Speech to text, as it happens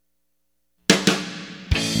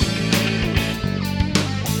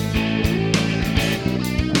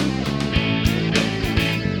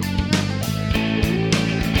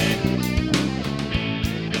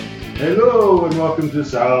and welcome to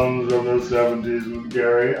Sounds of the 70s with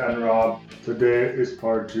Gary and Rob. Today is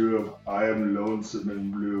part 2 of I Am Lonesome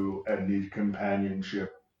and Blue and Need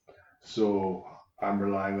Companionship. So I'm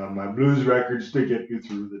relying on my blues records to get you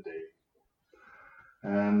through the day.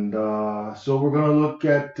 And so we're going to look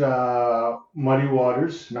at Muddy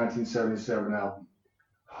Waters' 1977 album,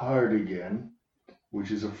 Hard Again,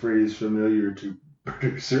 which is a phrase familiar to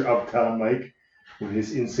producer Uptown Mike when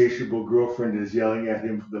his insatiable girlfriend is yelling at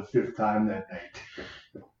him for the 5th time that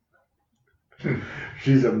night.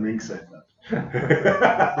 She's a minx, I thought.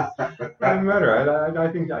 I met her.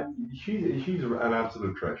 I think she's an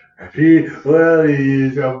absolute treasure. The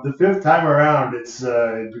 5th time around,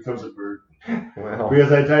 it becomes a burden. Well,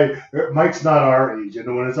 Because I tell you, Mike's not our age,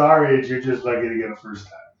 and when it's our age, you're just lucky to get a first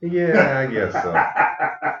time. yeah, I guess so.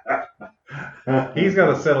 He's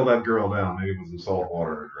got to settle that girl down. Maybe with some salt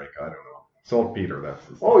water to drink. I don't know. Saltpeter, that's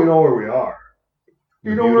his. Oh, you know where we are.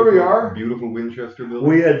 You know where we are? Beautiful Winchester building.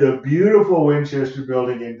 We had the beautiful Winchester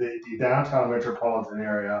building in the downtown metropolitan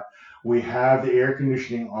area. We have the air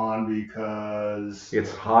conditioning on because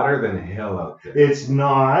It's hotter than hell out there. it's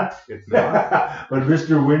not. It's not. But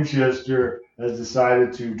Mr. Winchester has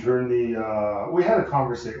decided to turn the. We had a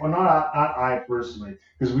conversation. Well, not I personally,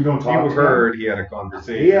 because we don't talk. You to heard he had a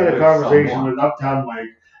conversation. He had a with conversation someone. with Uptown Mike,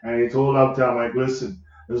 and he told Uptown Mike, "Listen,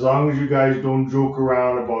 as long as you guys don't joke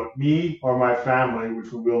around about me or my family,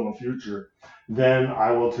 which we will in the future, then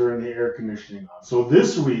I will turn the air conditioning on." So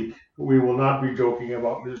this week, we will not be joking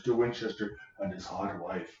about Mr. Winchester and his hot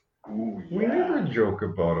wife. Ooh, yeah. We never joke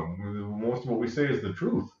about him. Most of what we say is the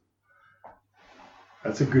truth.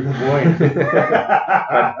 That's a good point.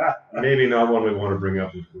 Maybe not one we want to bring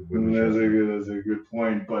up with Winchester. That's a good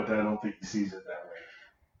point, but I don't think he sees it that way.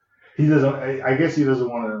 He doesn't. I guess he doesn't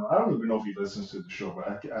want to. I don't even know if he listens to the show, but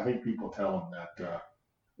I think people tell him that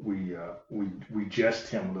we jest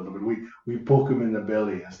him a little bit. We poke him in the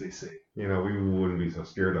belly, as they say. You know, we wouldn't be so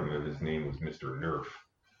scared of him if his name was Mr. Nerf.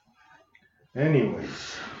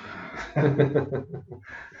 Anyways,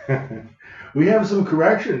 we have some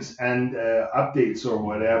corrections and updates or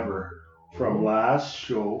whatever from last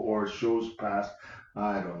show or shows past.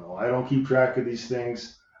 I don't know. I don't keep track of these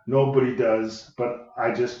things. Nobody does, but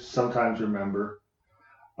I just sometimes remember.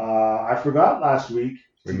 I forgot last week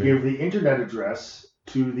to give the internet address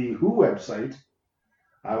to the Who website.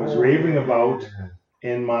 I was raving about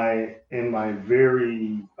in my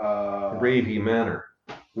very Ravey manner.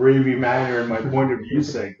 ravey manner in my point of view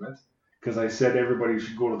segment, because I said everybody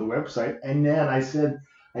should go to the website, and then I said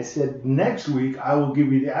next week I will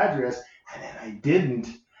give you the address, and then I didn't,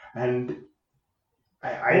 and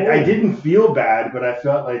I didn't feel bad, but I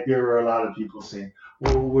felt like there were a lot of people saying,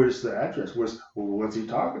 "Well, where's the address? What's he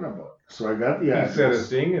talking about?" So I got the address. He said a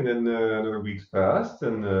thing, and then another week's passed,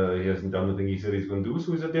 and he hasn't done the thing he said he's going to do,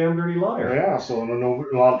 so he's a damn dirty liar. Yeah, so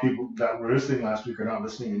a lot of people that were listening last week are not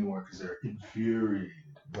listening anymore because they're infuriated.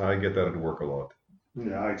 I get that at work a lot.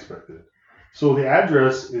 Yeah, I expected it. So the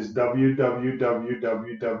address is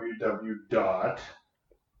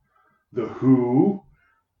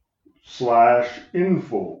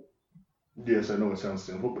www.thewho.info. Yes, I know it sounds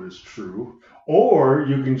simple, but it's true. Or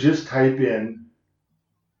you can just type in,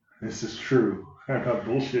 this is true, I'm not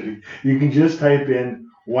bullshitting, you can just type in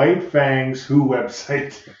White Fang's Who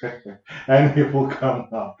website and it will come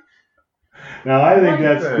up. Now I think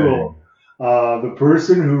that's cool. The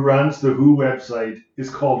person who runs the Who website is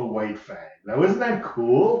called White Fang. Now, isn't that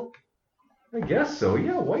cool? I guess so.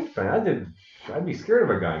 Yeah, White Fang. I'd be scared of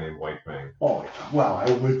a guy named White Fang. Oh, well, I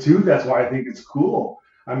would too. That's why I think it's cool.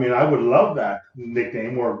 I mean, I would love that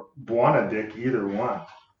nickname or Buana Dick, either one.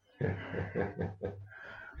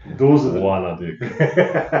 Those are the Buana Dick.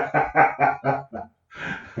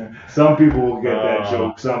 Some people will get that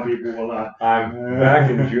joke. Some people will not. I'm back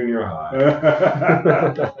in junior high.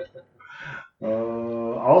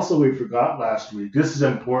 Also, we forgot last week. This is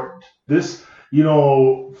important. This,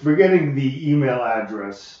 forgetting the email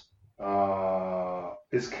address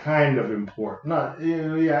is kind of important.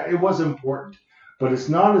 It was important, but it's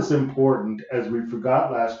not as important as we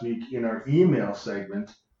forgot last week in our email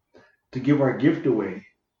segment to give our gift away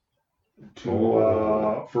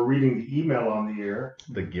for reading the email on the air.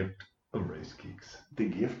 The gift of rice cakes. The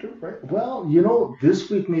gift of rice. Well,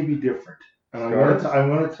 this week may be different, and I'm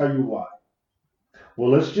going to tell you why.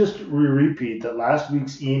 Well, let's just repeat that last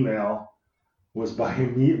week's email was by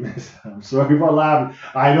me. I'm sorry about laughing.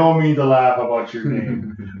 I don't mean to laugh about your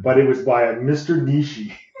name, but it was by a Mr.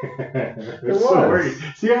 Nishi. It was.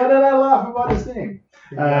 See, how did I laugh about his name?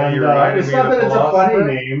 And You're right, it's not that it's a funny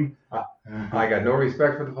name. I got no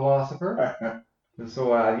respect for the philosopher.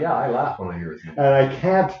 So, yeah, I laugh when I hear his name. And I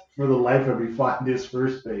can't, for the life of me, find his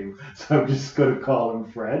first name, so I'm just going to call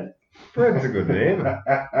him Fred. Fred's a good name.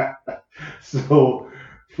 So,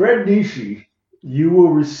 Fred Nishi, you will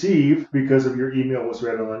receive, because of your email was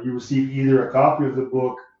read on, you receive either a copy of the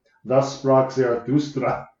book Thus Sprach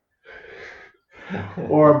Zarathustra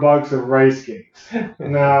or a box of rice cakes.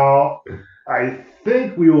 Now, I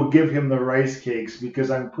think we will give him the rice cakes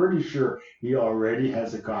because I'm pretty sure he already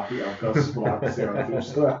has a copy of Thus Sprach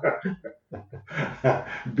Zarathustra.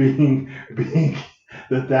 being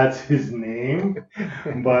that's his name.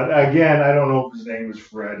 But again, I don't know if his name is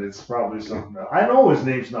Fred. It's probably something else. I know his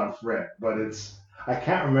name's not Fred, but I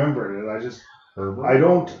can't remember it.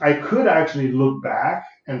 Herbert? I could actually look back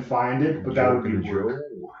and find it, but that would be work.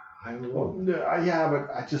 I don't know. Yeah,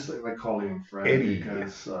 but I just like calling him Fred Eddie.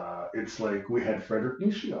 because it's like we had Frederick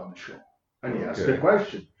Nishi on the show, and he asked Okay. a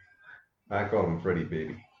question. I call him Freddy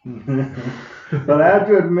Baby. But I have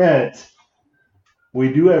to admit,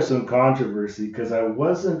 we do have some controversy because I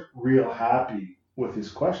wasn't real happy with his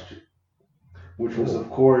question, which was, of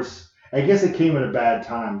course, I guess it came at a bad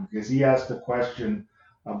time because he asked a question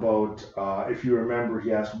about, if you remember,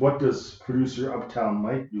 he asked, what does producer Uptown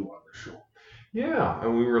Mike do on the show? Yeah,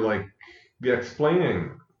 and we were like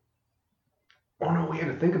explaining. Oh no, we had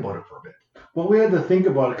to think about it for a bit. Well, we had to think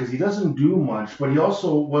about it because he doesn't do much, but he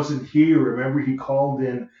also wasn't here. Remember, he called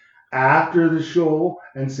in after the show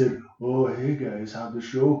and said, "Oh, hey guys, how'd the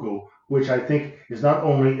show go?" Which I think is not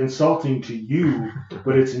only insulting to you,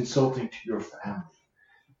 but it's insulting to your family.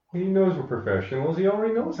 He knows we're professionals. He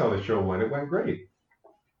already knows how the show went. It went great.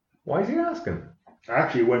 Why is he asking?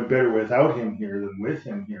 Actually, it went better without him here than with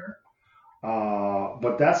him here.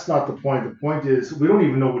 But that's not the point. The point is we don't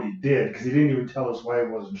even know what he did because he didn't even tell us why he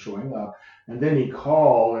wasn't showing up. And then he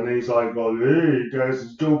called and he's like, "Oh, hey, you guys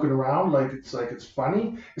is joking around like it's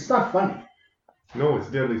funny. It's not funny. No, it's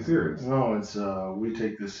deadly serious. No, it's we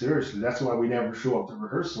take this seriously. That's why we never show up to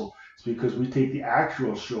rehearsal. It's because we take the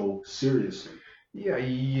actual show seriously." Yeah,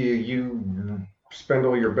 you spend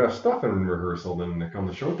all your best stuff in rehearsal, then when it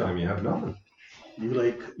comes to showtime, you have nothing. You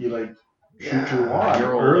like shoot your wad.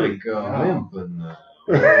 You're all early. like limp and.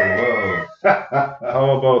 Whoa.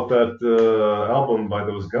 How about that album by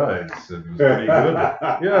those guys? It was pretty good.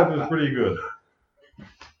 Yeah, it was pretty good.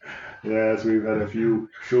 Yes, we've had a few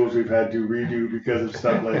shows we've had to redo because of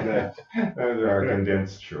stuff like that. There are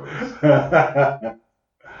condensed shows.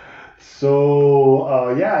 So,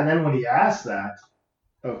 yeah, and then when he asked that,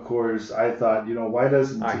 of course, I thought, why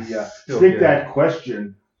doesn't he stick that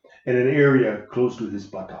question in an area close to his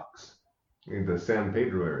buttocks? In the San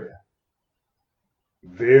Pedro area.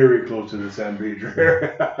 Very close to the San Pedro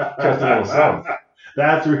area. Just a little south.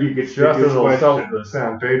 That's where he could stick Just a his little question. south of the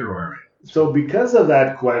San Pedro area. So because of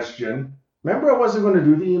that question, remember I wasn't going to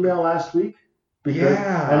do the email last week? And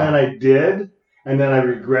then I did, and then I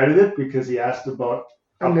regretted it because he asked about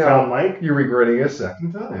Uptown Mike. You're regretting it a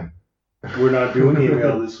second time. We're not doing the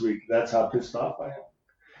email this week. That's how pissed off I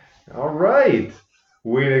am. All right.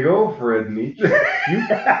 Way to go, Fred Nietzsche. You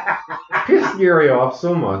pissed Gary off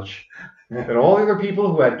so much that all the other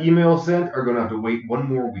people who had emails sent are going to have to wait one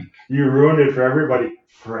more week. You ruined it for everybody,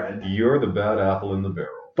 Fred. You're the bad apple in the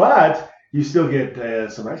barrel. But you still get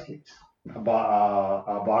some rice cakes. A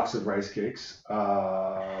box of rice cakes,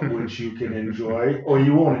 which you can enjoy, or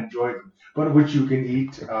you won't enjoy them, but which you can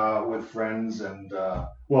eat with friends, and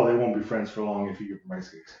well, they won't be friends for long if you give them rice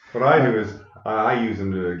cakes. What I do is I use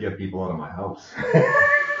them to get people out of my house.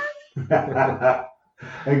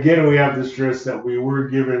 Again, we have to stress that we were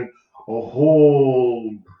given a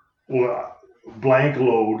whole blank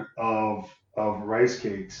load of rice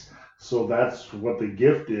cakes, so that's what the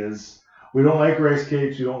gift is. We don't like rice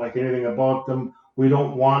cakes. We don't like anything about them. We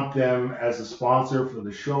don't want them as a sponsor for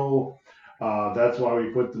the show. That's why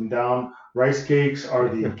we put them down. Rice cakes are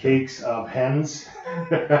the cakes of hens.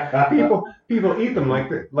 People eat them like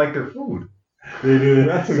they're food. They do.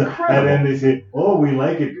 That's incredible. And then they say, "Oh, we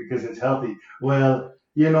like it because it's healthy." Well,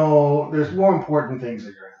 there's more important things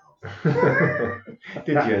in your health.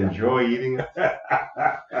 Did you enjoy eating it?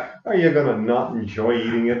 Are you gonna not enjoy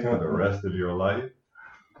eating it for the rest of your life?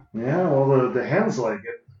 Yeah, well, the hens like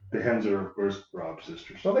it. The hens are, of course, Rob's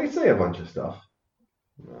sisters. Well, they say a bunch of stuff.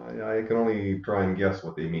 I can only try and guess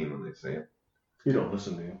what they mean when they say it. You don't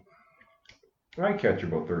listen to him. I catch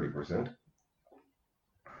about 30%.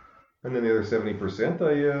 And then the other 70%,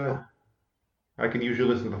 I can usually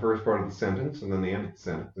listen to the first part of the sentence and then the end of the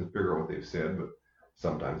sentence and figure out what they've said, but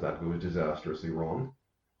sometimes that goes disastrously wrong.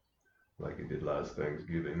 Like it did last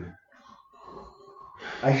Thanksgiving.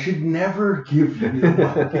 I should never give you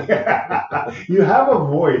the mic. You have a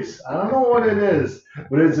voice. I don't know what it is,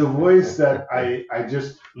 but it's a voice that I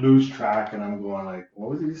just lose track, and I'm going like, what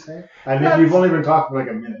was he saying? And then you've only been talking for like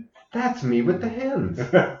a minute. That's me with the hens.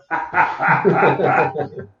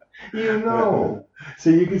 You know.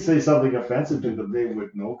 So you could say something offensive to them, they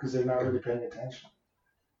would know because they're not really paying attention.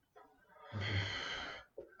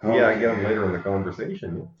 Yeah, I get them later in the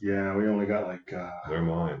conversation. Yeah, we only got like they're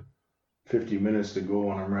mine. 50 minutes to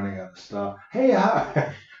go, and I'm running out of stuff. Hey,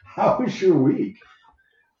 how was your week?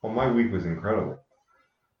 Well, my week was incredible.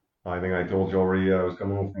 I think I told you already I was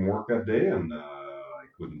coming home from work that day, and I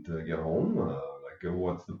couldn't get home.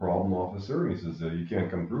 What's the problem, officer? And he says, you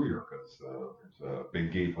can't come through here because there's a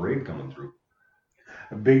big gay parade coming through.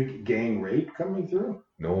 A big gang raid coming through?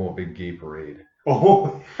 No, a big gay parade.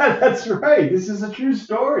 Oh, that's right. This is a true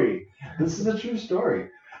story.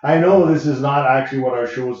 I know this is not actually what our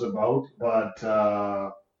show is about, but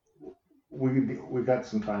we got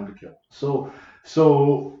some time to kill. So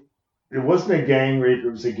it wasn't a gang raid. It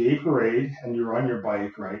was a gay parade, and you're on your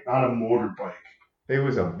bike, right? Not a motorbike. It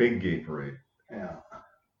was a big gay parade. Yeah.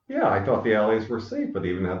 Yeah, I thought the alleys were safe, but they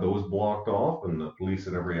even had those blocked off, and the police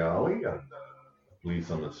in every alley, and police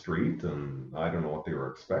on the street, and I don't know what they were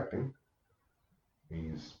expecting.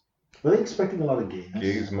 Were they expecting a lot of gayness?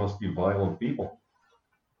 Gays must be violent people.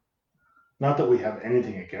 Not that we have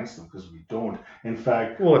anything against them, because we don't. In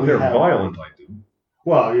fact, well, if they're violent, I do.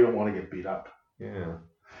 Well, you don't want to get beat up. Yeah.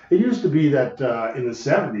 It used to be that in the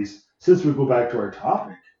 70s, since we go back to our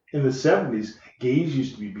topic, in the 70s, gays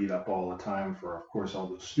used to be beat up all the time for, of course, all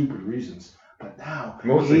those stupid reasons. But now,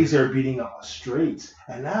 gays are beating up us straights.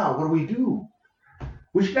 And now, what do?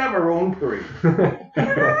 We should have our own parade. We can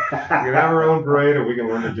have our own parade, or we can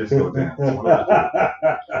learn to disco dance.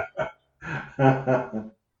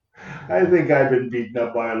 I think I've been beaten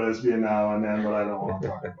up by a lesbian now and then, but I don't want to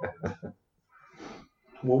talk about it.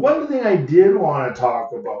 Well, one thing I did want to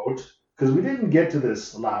talk about, because we didn't get to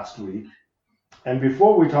this last week, and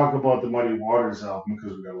before we talk about the Muddy Waters album,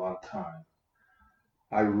 because we got a lot of time,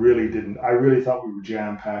 I really thought we were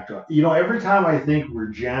jam-packed. Every time I think we're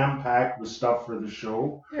jam-packed with stuff for the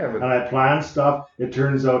show, and I plan stuff, it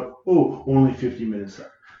turns out, only 50 minutes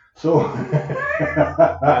left. So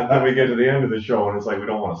and then we get to the end of the show, and it's like we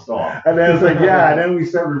don't want to stop. And then it's like, and then we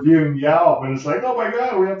start reviewing the album, and it's like, oh my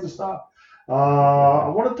God, we have to stop. I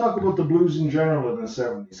want to talk about the blues in general in the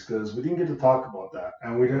 70s, because we didn't get to talk about that.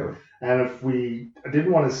 And if we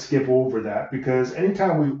didn't want to skip over that, because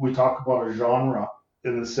anytime we talk about a genre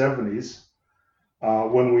in the 70s,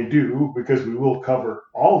 when we do, because we will cover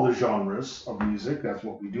all the genres of music, that's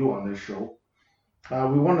what we do on this show,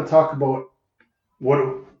 we want to talk about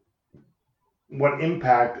what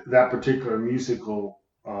impact that particular musical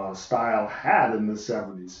style had in the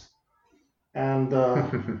 70s. And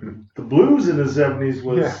the blues in the 70s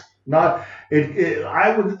was not it.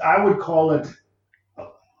 I would call it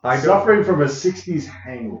suffering from a 60s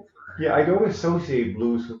hangover. Yeah, I don't associate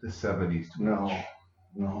blues with the 70s. No,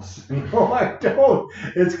 I don't.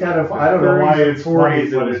 It's kind of, I don't know why it's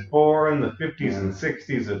 40s it was born, the 50s and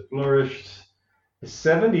 60s it flourished. The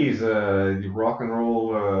 70s, the rock and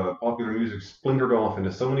roll popular music splintered off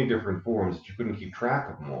into so many different forms that you couldn't keep track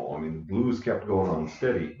of them all. I mean, blues kept going on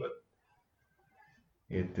steady, but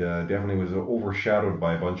it definitely was overshadowed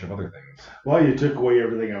by a bunch of other things. Well, you took away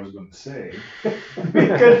everything I was going to say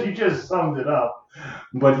because you just summed it up.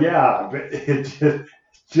 But yeah,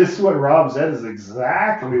 just what Rob said is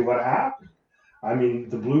exactly what happened. I mean,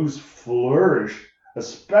 the blues flourished,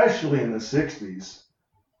 especially in the 60s,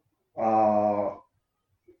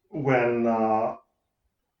 when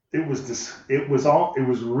it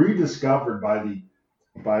was rediscovered by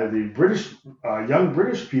the British young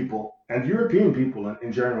British people and European people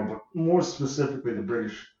in general, but more specifically the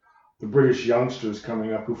British youngsters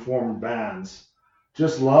coming up who formed bands,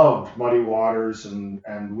 just loved Muddy Waters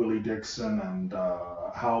and Willie Dixon and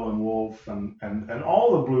Howlin' Wolf and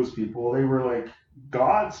all the blues people. They were like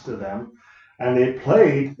gods to them, and they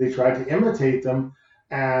tried to imitate them,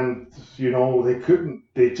 and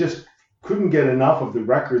they just couldn't get enough of the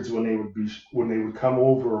records when they would come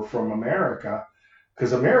over from America,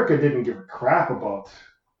 because America didn't give a crap about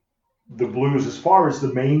the blues as far as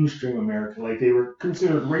the mainstream America. Like, they were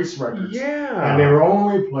considered race records, and they were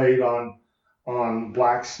only played on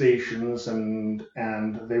black stations, and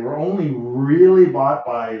they were only really bought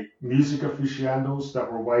by music aficionados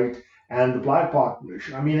that were white and the black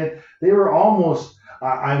population. I mean, they were almost.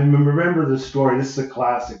 I remember this story. This is a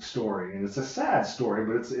classic story, and it's a sad story,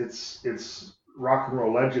 but it's rock and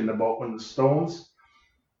roll legend about when the Stones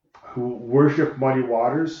who worship Muddy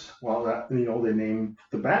Waters. Well, that, they named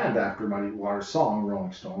the band after Muddy Waters' song,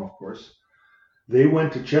 Rolling Stone, of course. They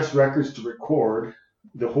went to Chess Records to record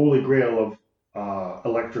the holy grail of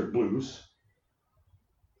electric blues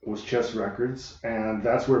was Chess Records, and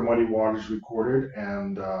that's where Muddy Waters recorded,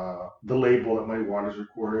 and the label that Muddy Waters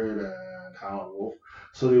recorded, and Howlin' Wolf.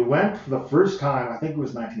 So they went for the first time, I think it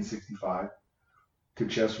was 1965, to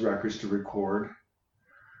Chess Records to record.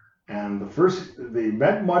 And they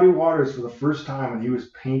met Muddy Waters for the first time, and he was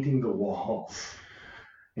painting the walls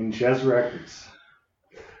in Chess Records.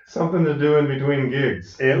 Something to do in between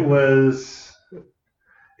gigs. It was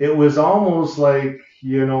almost like,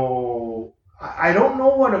 I don't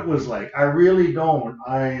know what it was like. I really don't.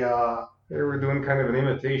 They were doing kind of an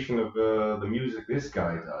imitation of the music this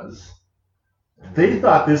guy does. They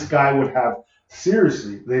thought this guy would have,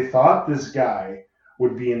 seriously, they thought this guy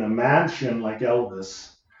would be in a mansion like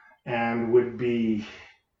Elvis and would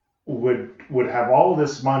have all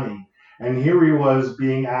this money. And here he was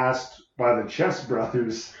being asked by the Chess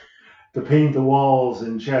brothers to paint the walls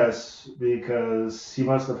in Chess because he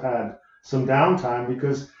must have had some downtime,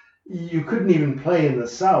 because you couldn't even play in the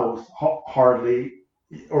South hardly,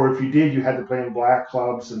 or if you did, you had to play in black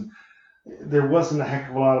clubs, and there wasn't a heck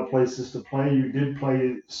of a lot of places to play. You did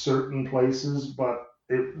play certain places, but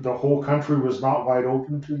the whole country was not wide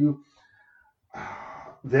open to you.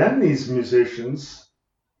 Then these musicians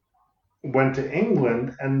went to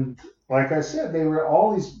England, and like I said, they were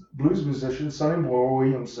all these blues musicians. Sonny Boy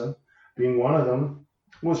Williamson being one of them,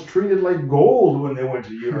 was treated like gold when they went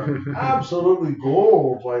to Europe. Absolutely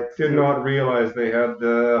gold. Did not realize they had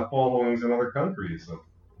followings in other countries. So.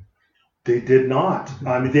 They did not.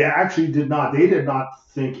 I mean, they actually did not. They did not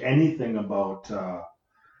think anything about.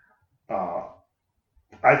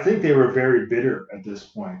 I think they were very bitter at this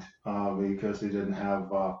point because they didn't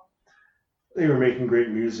have. They were making great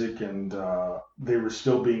music, and they were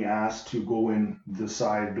still being asked to go in the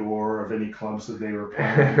side door of any clubs that they were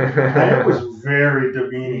playing. And it was very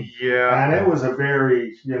demeaning. Yeah. And it was a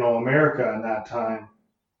very, America in that time,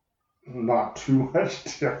 not too much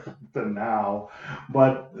different than now,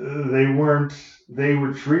 but they were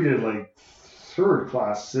treated like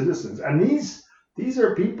third-class citizens. And these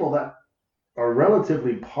are people that are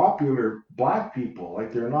relatively popular black people.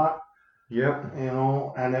 Like, they're not. Yeah.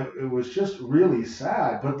 And it was just really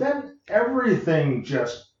sad. But then everything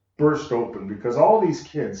just burst open because all these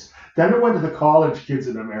kids, then it went to the college kids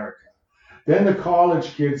in America. Then the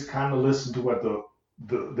college kids kind of listened to what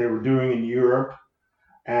they were doing in Europe,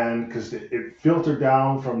 and because it filtered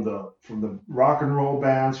down from the rock and roll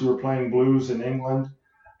bands who were playing blues in England,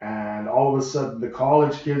 and all of a sudden the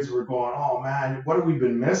college kids were going, oh man, what have we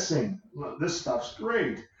been missing? This stuff's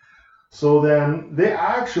great. So then they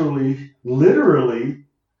actually literally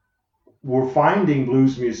were finding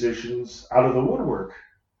blues musicians out of the woodwork.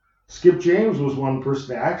 Skip James was one person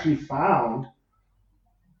they actually found.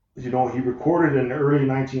 He recorded in the early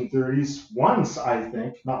 1930s once, I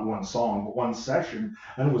think, not one song, but one session,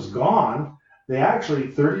 and was gone. They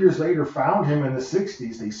actually, 30 years later, found him in the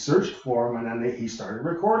 60s. They searched for him, and then he started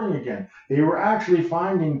recording again. They were actually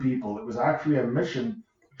finding people. It was actually a mission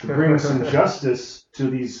to bring some justice to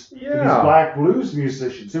these black blues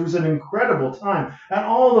musicians. It was an incredible time, and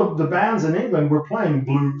all the bands in England were playing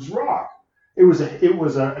blues rock. It was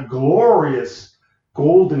a glorious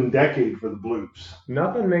golden decade for the blues.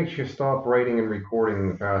 Nothing makes you stop writing and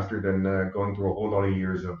recording faster than going through a whole lot of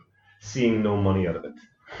years of seeing no money out of it.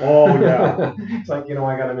 Oh yeah, it's like,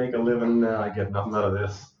 I got to make a living. I get nothing out of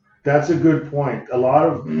this. That's a good point. A lot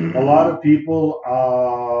of people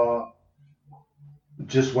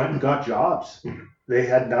just went and got jobs. They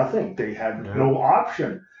had nothing. They had no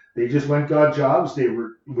option. They just went and got jobs. They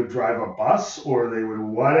would drive a bus, or they would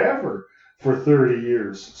whatever for 30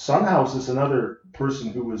 years. Sunhouse is another person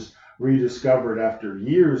who was rediscovered after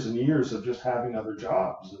years and years of just having other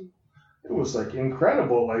jobs. And it was like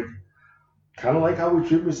incredible, like kind of like how we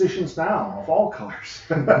treat musicians now, of all colors.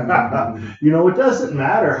 It doesn't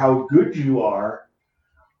matter how good you are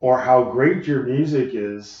or how great your music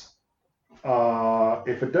is.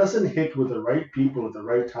 If it doesn't hit with the right people at the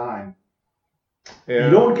right time, you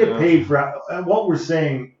don't get paid for what we're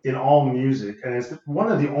saying in all music. And it's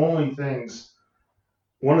one of the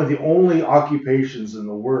only occupations in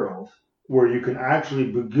the world where you can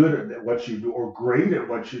actually be good at what you do or great at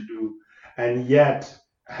what you do, and yet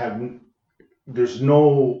there's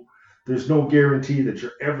no guarantee that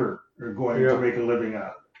you're ever going to make a living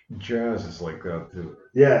at Jazz is like that too.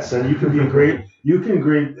 Yes, and you can be great. You can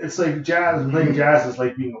great. It's like jazz. Playing jazz is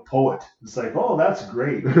like being a poet. It's like, oh, that's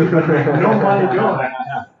great. But you make no money doing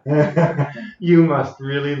it. You must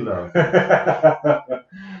really love.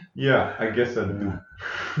 Yeah, I guess I do.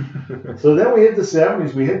 So then we hit the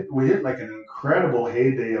 70s. We hit like an incredible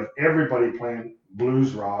heyday of everybody playing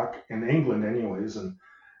blues rock in England, anyways, and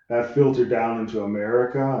that filtered down into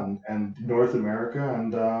America and North America.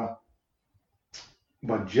 And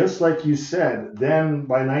but just like you said, then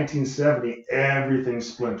by 1970, everything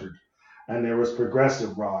splintered, and there was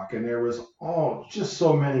progressive rock, and there was just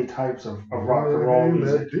so many types of rock and roll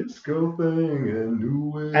music. That disco thing and new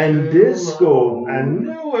wave and disco and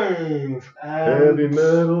new wave and heavy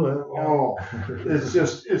metal. it's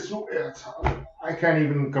I can't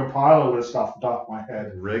even compile a list off the top of my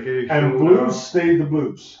head. Reggae And blues stayed the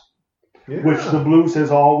blues, which the blues has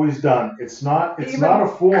always done. It's not a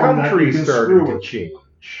form that you can screw with. Change.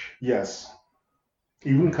 Yes,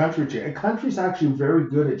 even country change. And country's actually very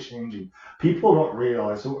good at changing. People don't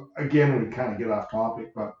realize. So again, we kind of get off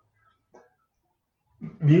topic, but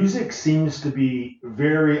music seems to be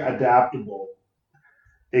very adaptable,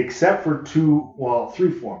 except for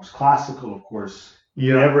three forms. Classical, of course,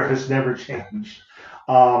 has never changed.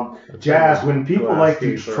 Jazz, when people like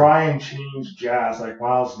to try and change jazz, like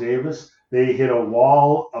Miles Davis, they hit a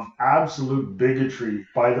wall of absolute bigotry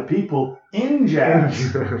by the people in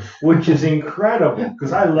jazz, which is incredible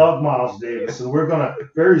because I love Miles Davis, and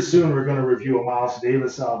very soon we're gonna review a Miles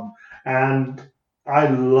Davis album, and I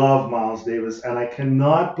love Miles Davis, and I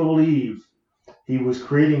cannot believe he was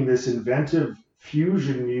creating this inventive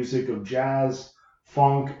fusion music of jazz,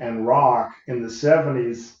 funk, and rock in the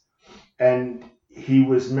 70s, and he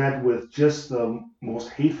was met with just the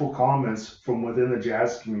most hateful comments from within the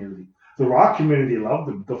jazz community. The rock community loved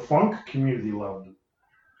him. The funk community loved him.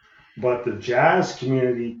 But the jazz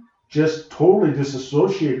community just totally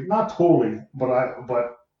disassociated, not totally, but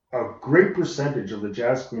a great percentage of the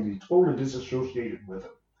jazz community totally disassociated with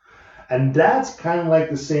him. And that's kind of like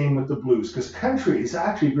the same with the blues, because country is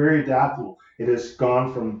actually very adaptable. It has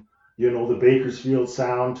gone from, the Bakersfield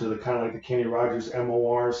sound to the kind of like the Kenny Rogers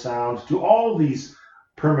MOR sound to all these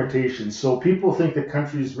permutations. So people think that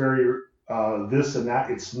country is very this and that.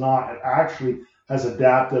 It's not. It actually has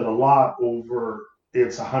adapted a lot over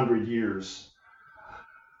its 100 years.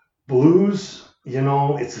 Blues,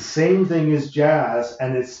 it's the same thing as jazz,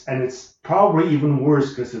 and it's probably even worse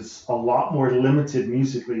because it's a lot more limited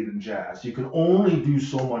musically than jazz. You can only do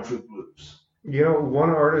so much with blues.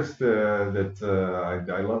 One artist that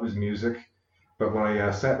I love his music, but when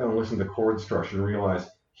I sat down and listened to chord structure and realized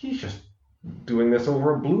he's just doing this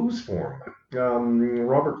over a blues form.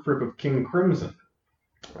 Robert Fripp of King Crimson.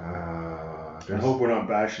 I hope we're not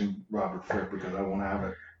bashing Robert Fripp because I won't have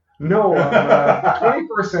it. No,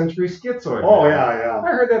 21st century schizoid. Oh, yeah.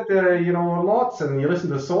 I heard that, lots, and you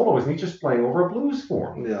listen to solos, and he's just playing over a blues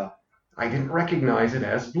form. Yeah. I didn't recognize it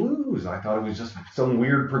as blues. I thought it was just some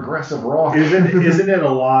weird progressive rock. Isn't it a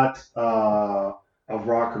lot of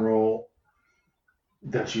rock and roll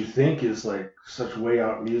that you think is like such way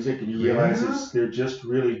out music, and you realize they're just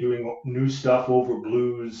really doing new stuff over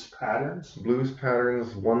blues patterns? Blues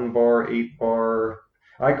patterns, 1 bar, 8 bar.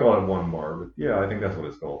 I call it 1 bar, but yeah, I think that's what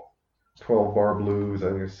it's called. 12 bar blues. I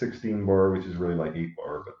think there's 16 bar, which is really like 8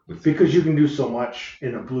 bar. But because you can do so much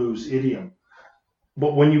in a blues idiom.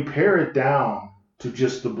 But when you pare it down to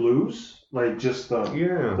just the blues, like just the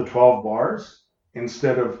 12 bars,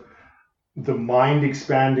 instead of the mind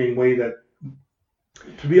expanding way that,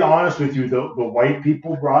 to be honest with you, the white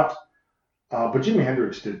people brought, but Jimi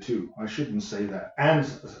Hendrix did too. I shouldn't say that. And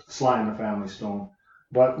Sly and the Family Stone.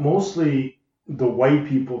 But mostly the white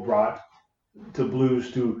people brought to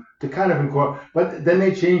blues to kind of incorporate, but then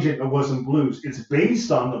they changed it. It wasn't blues. It's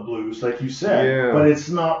based on the blues, like you said, but it's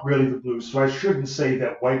not really the blues. So I shouldn't say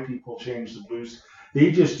that white people changed the blues.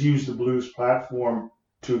 They just used the blues platform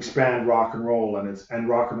to expand rock and roll and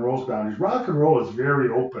rock and roll's boundaries. Rock and roll is very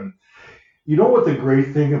open. You know what the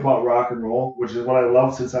great thing about rock and roll, which is what I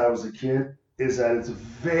loved since I was a kid, is that it's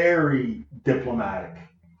very diplomatic.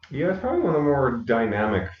 Yeah, it's probably one of the more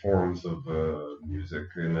dynamic forms of music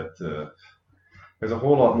in that there's a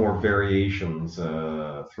whole lot more variations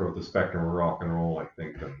throughout the spectrum of rock and roll, I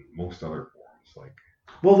think, than most other forms.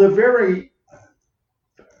 Well, they're very,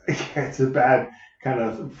 it's a bad kind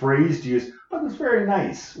of phrase to use, but it's very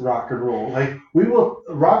nice, rock and roll. Like, we will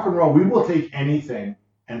take anything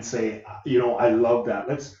and say, I love that.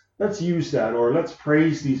 Let's use that, or let's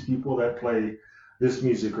praise these people that play this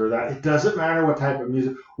music or that. It doesn't matter what type of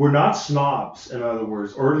music. We're not snobs, in other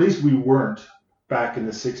words, or at least we weren't back in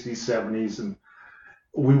the 60s, 70s,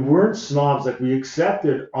 we weren't snobs. Like we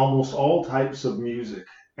accepted almost all types of music,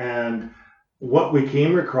 and what we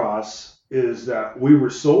came across is that we were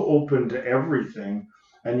so open to everything,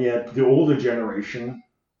 and yet the older generation,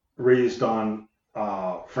 raised on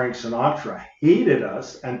Frank Sinatra, hated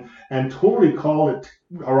us and totally called it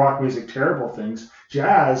rock music terrible things.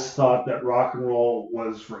 Jazz thought that rock and roll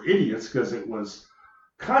was for idiots because it was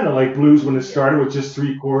kind of like blues when it started with just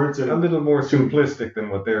three chords A and little more simplistic than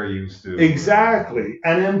what they're used to. exactly.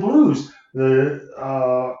 And in blues,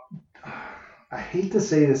 the I hate to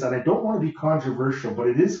say this, and I don't want to be controversial, but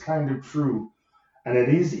it is kind of true, and it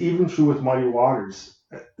is even true with Muddy Waters.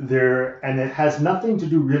 There, and it has nothing to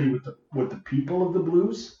do really with the people of the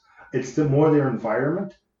blues. It's more their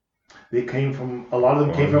environment. They came from a lot of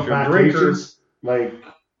them came from Bunch of plantations, drinkers. like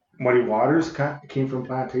Muddy Waters came from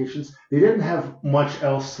plantations. They didn't have much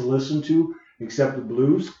else to listen to except the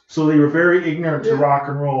blues, so they were very ignorant to Yeah. rock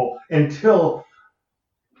and roll until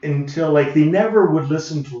like they never would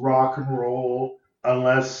listen to rock and roll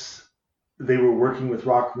unless they were working with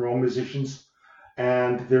rock and roll musicians.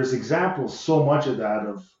 And there's examples so much of that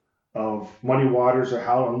of Muddy Waters or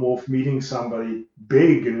Howlin' Wolf meeting somebody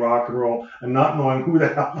big in rock and roll and not knowing who the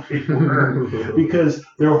hell they were because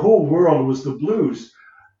their whole world was the blues.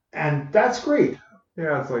 And that's great.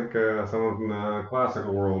 Yeah, it's like someone from the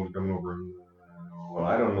classical world coming over and, well,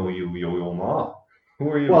 I don't know you, Yo-Yo Ma. Who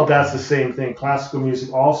are you? Well, that's the same thing. Classical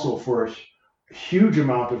music also for a huge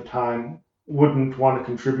amount of time wouldn't want to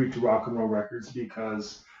contribute to rock and roll records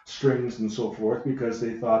because strings and so forth because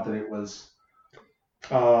they thought that it was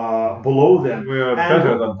below them. We're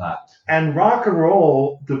better than that. And rock and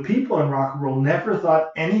roll, the people in rock and roll never thought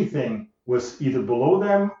anything was either below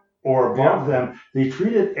them or above them. They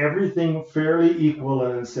treated everything fairly equal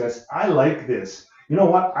and it says, I like this. You know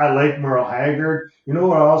what? I like Merle Haggard. You know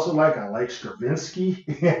what I also like? I like Stravinsky.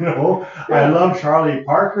 I love Charlie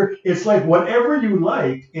Parker. It's like whatever you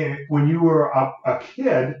liked when you were a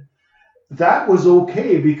kid, that was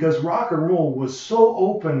okay because rock and roll was so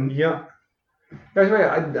open. Yeah. That's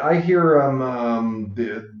right. I hear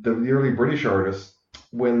the early British artists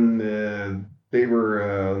when they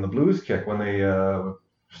were on the blues kick, when they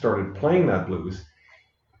started playing that blues.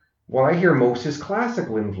 What I hear most is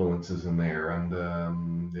classical influences in there and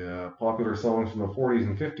popular songs from the 40s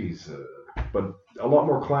and 50s, but a lot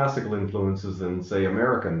more classical influences than, say,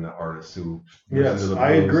 American artists who listen to the blues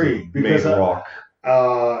I agree and because made rock.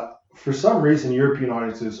 For some reason, European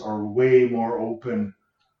audiences are way more open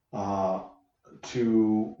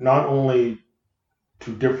to not only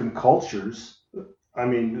to different cultures. I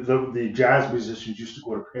mean, the jazz musicians used to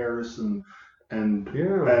go to Paris and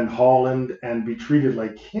Holland and be treated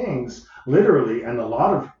like kings, literally. And a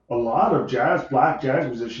lot of black jazz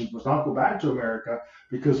musicians must not go back to America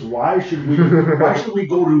because why should we go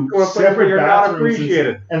to separate bathrooms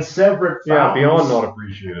and separate fountains, beyond not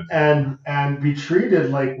appreciated, and be treated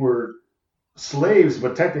like we're slaves,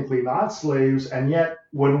 but technically not slaves, and yet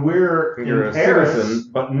when you're in Paris,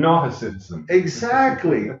 citizen, but not a citizen.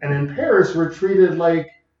 Exactly. And in Paris, we're treated like,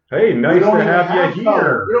 hey, nice to have you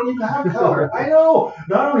here. We don't even have color. I know.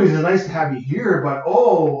 Not only is it nice to have you here, but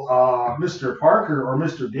Mr. Parker or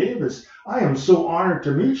Mr. Davis, I am so honored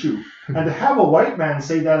to meet you. And to have a white man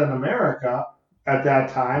say that in America at that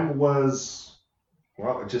time was,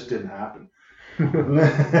 well, it just didn't happen.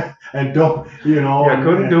 And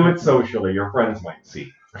couldn't do it socially. Your friends might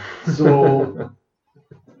see. So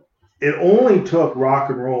it only took rock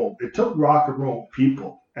and roll. It took rock and roll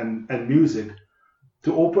people and music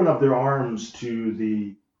to open up their arms to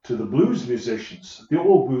the blues musicians, the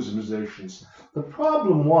old blues musicians. The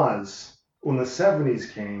problem was when the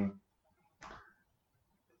 70s came,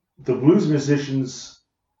 the blues musicians,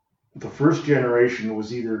 the first generation,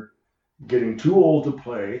 was either getting too old to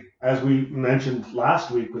play, as we mentioned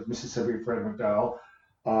last week with Mississippi Fred McDowell,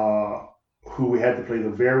 who we had to play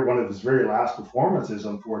one of his very last performances,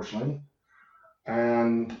 unfortunately.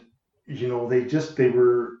 And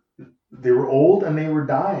they were old and they were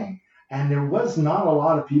dying, and there was not a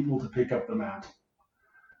lot of people to pick up the mantle.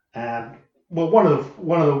 And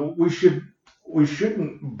well, we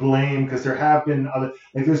shouldn't blame, because there have been other,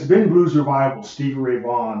 like there's been blues revivals, Stevie Ray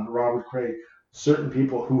Vaughan, Robert Cray, certain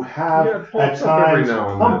people who have at times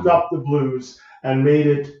pumped up the blues and made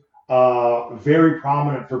it very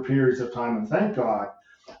prominent for periods of time, and thank God.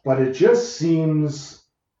 But it just seems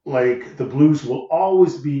like the blues will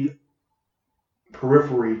always be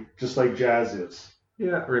periphery, just like jazz is.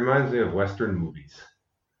 Yeah, it reminds me of Western movies.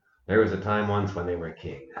 There was a time once when they were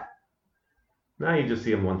king. Now you just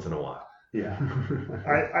see them once in a while. Yeah,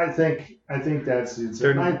 I think that's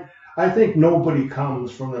it. I think nobody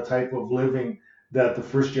comes from the type of living that the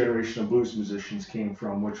first generation of blues musicians came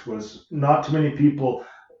from, which was not too many people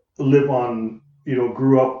live on,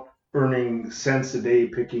 grew up earning cents a day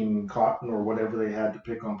picking cotton or whatever they had to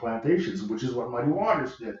pick on plantations, which is what Muddy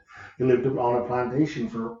Waters did. He lived on a plantation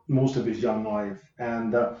for most of his young life,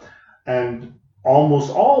 and almost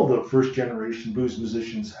all the first generation blues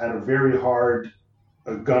musicians had a very hard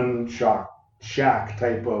gun shack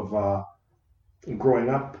type of growing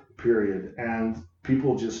up period, and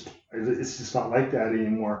people it's just not like that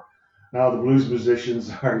anymore. Now the blues musicians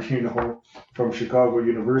are, from Chicago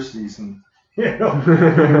universities and,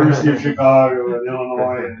 University of Chicago and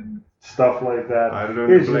Illinois and stuff like that. I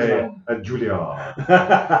learned to play at Juilliard,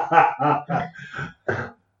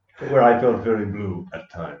 where I felt very blue at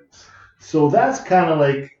times. So that's kind of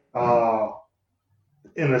like,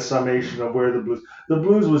 in a summation of where the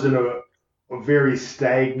blues was in a very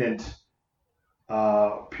stagnant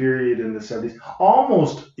period in the 70s,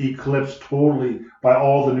 almost eclipsed totally by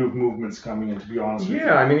all the new movements coming in, to be honest with you.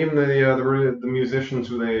 Yeah, I mean, even the musicians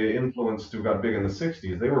who they influenced who got big in the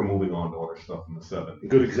 60s, they were moving on to other stuff in the 70s. A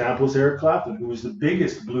good example is Eric Clapton, who was the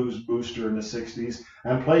biggest blues booster in the 60s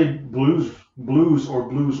and played blues or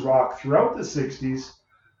blues rock throughout the 60s,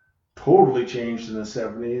 totally changed in the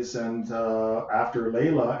 70s and after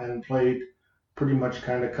Layla, and played pretty much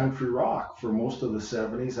kind of country rock for most of the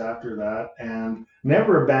 70s after that, and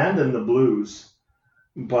never abandoned the blues,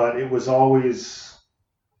 but it was always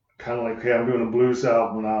kind of like, okay, I'm doing a blues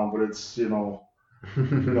album now, but it's, the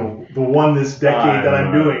one this decade that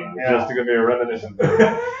I'm doing. Just to give me a reminiscence.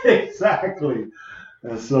 Exactly.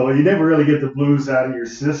 And so you never really get the blues out of your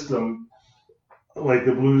system like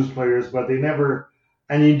the blues players, but they never.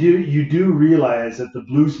 And you do realize that the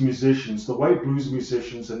blues musicians, the white blues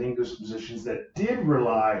musicians and English musicians that did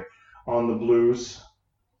rely on the blues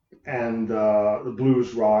and the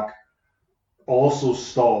blues rock also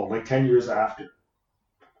stalled, like 10 years after.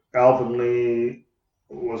 Alvin Lee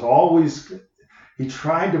was always, he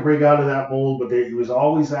tried to break out of that mold, but he was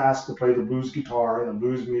always asked to play the blues guitar and the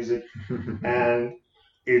blues music, and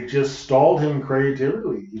it just stalled him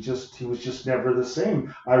creatively. He was just never the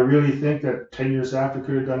same. I really think that 10 years after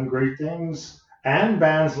could have done great things and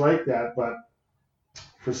bands like that, but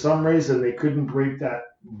for some reason they couldn't break that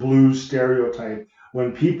blues stereotype.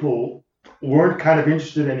 When people weren't kind of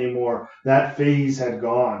interested anymore, that phase had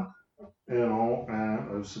gone,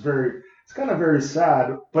 and it's kind of very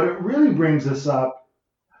sad, but it really brings us up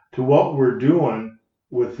to what we're doing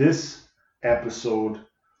with this episode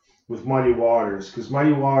with Muddy Waters, because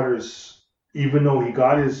Muddy Waters, even though he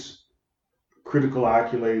got his critical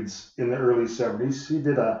accolades in the early 70s, he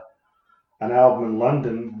did an album in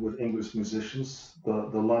London with English musicians, the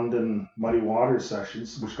London Muddy Waters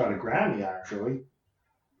Sessions, which got a Grammy actually.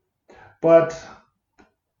 But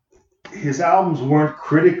his albums weren't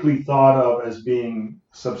critically thought of as being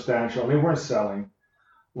substantial. They weren't selling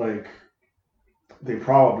like they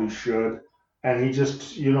probably should. And he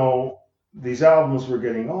just, these albums were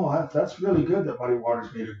getting, that's really good that Muddy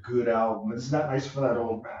Waters made a good album. Isn't that nice for that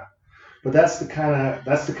old man? But that's the kind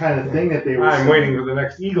of thing that they were I'm waiting for the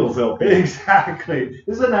next Eagles LP. Exactly.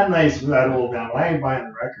 Isn't that nice for that old man? Well, I ain't buying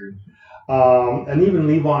the record. And even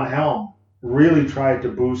Levon Helm really tried to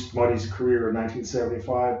boost Muddy's career in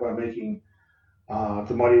 1975 by making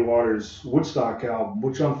the Muddy Waters Woodstock album,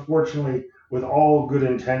 which unfortunately, with all good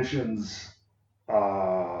intentions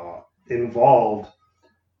involved,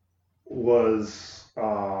 was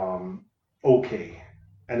okay.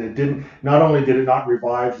 And it didn't, not only did it not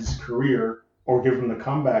revive his career or give him the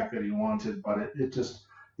comeback that he wanted, but it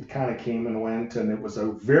kind of came and went, and it was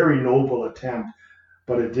a very noble attempt,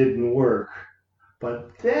 but it didn't work.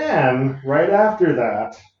 But then, right after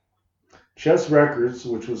that, Chess Records,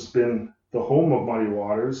 which has been the home of Muddy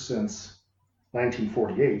Waters since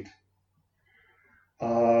 1948,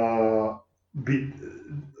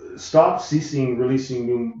 stopped releasing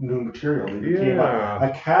new material. They became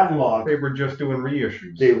a catalog. They were just doing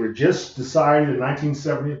reissues. They were just decided in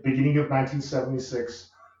beginning of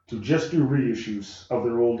 1976 to just do reissues of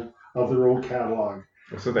their old catalog.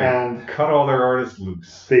 So they cut all their artists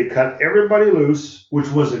loose. They cut everybody loose, which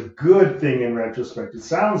was a good thing in retrospect. It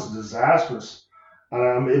sounds disastrous.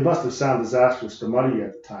 It must have sounded disastrous to Muddy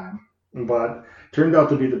at the time, but it turned out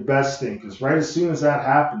to be the best thing, because right as soon as that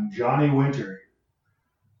happened, Johnny Winter,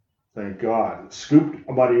 thank God, scooped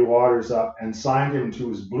Muddy Waters up and signed him to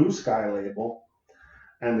his Blue Sky label,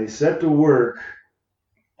 and they set to work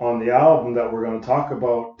on the album that we're going to talk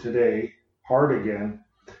about today, Hard Again,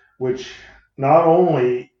 which not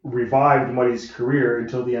only revived Muddy's career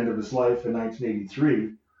until the end of his life in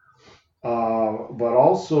 1983, but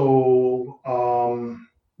also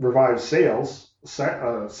revived sales.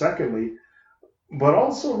 Secondly, but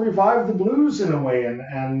also revived the blues in a way,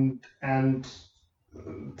 and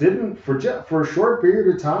didn't for a short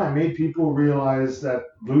period of time made people realize that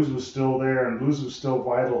blues was still there and blues was still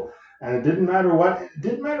vital. And it didn't matter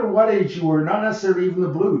what age you were, not necessarily even the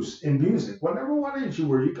blues in music. Whatever what age you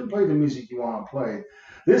were, you can play the music you want to play.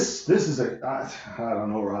 This is I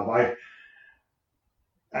don't know, Rob.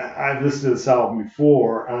 I've listened to this album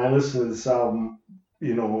before, and I listened to this album,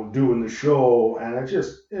 doing the show, and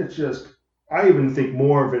it just I even think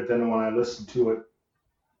more of it than when I listened to it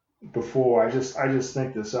before. I just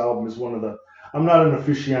think this album is one of the. I'm not an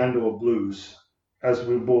aficionado of blues, as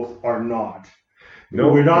we both are not. No,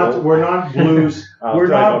 we're not. no. We're not blues. I'll We're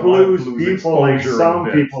tell you not about my blues blues people like exposure some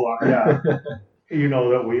in a bit. people are. Yeah,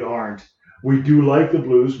 that we aren't. We do like the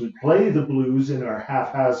blues. We play the blues in our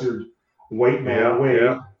haphazard white man way,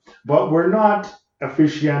 Yeah. but we're not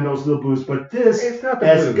aficionados of the blues. But this It's not the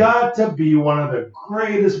has blues. got to be one of the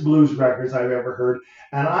greatest blues records I've ever heard.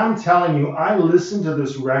 And I'm telling you, I listened to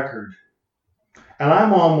this record and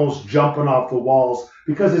I'm almost jumping off the walls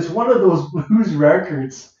because it's one of those blues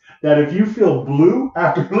records that if you feel blue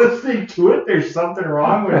after listening to it, there's something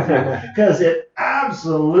wrong with you because it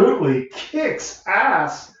absolutely kicks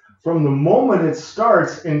ass from the moment it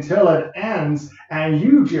starts until it ends, and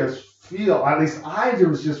you just feel, at least I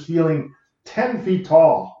was just feeling 10 feet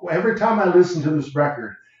tall. Every time I listen to this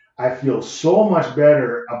record, I feel so much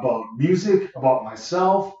better about music, about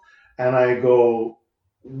myself, and I go,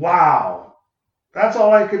 wow. That's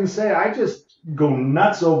all I can say. I just go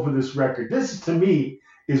nuts over this record. This, to me,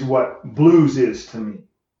 is what blues is to me.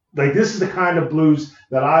 Like, this is the kind of blues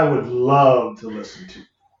that I would love to listen to.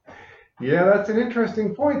 Yeah, that's an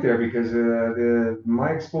interesting point there because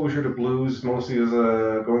my exposure to blues mostly was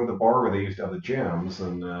going to the bar where they used to have the jams,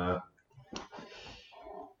 and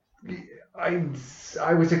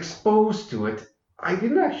I was exposed to it. I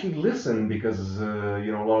didn't actually listen because a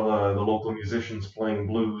lot of the local musicians playing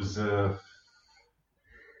blues,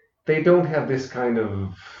 they don't have this kind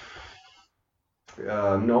of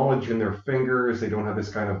knowledge in their fingers. They don't have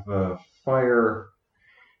this kind of fire.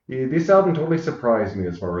 This album totally surprised me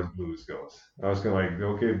as far as blues goes. I was kind of like,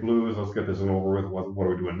 okay, blues, let's get this one over with. What are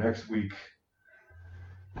we doing next week?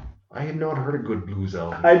 I had not heard a good blues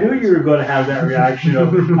album. I knew you were going to have that reaction.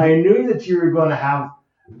 I knew that you were going to have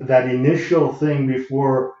that initial thing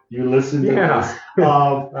before you listened to this.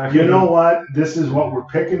 You know what? This is what we're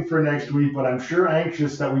picking for next week, but I'm sure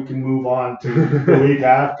anxious that we can move on to the week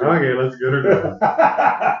after. Okay, let's get it done.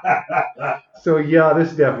 So yeah,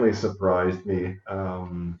 this definitely surprised me.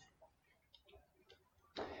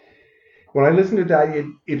 When I listened to that,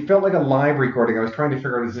 it felt like a live recording. I was trying to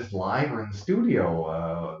figure out, is this live or in the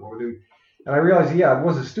studio? What we're doing? And I realized, yeah, it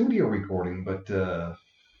was a studio recording, but there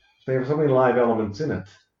were so many live elements in it.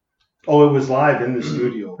 Oh, it was live in the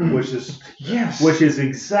studio, which is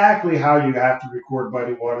exactly how you have to record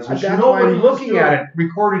Muddy Waters. That's why I'm looking at it,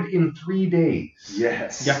 recorded in 3 days.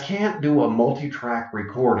 Yes. You can't do a multi-track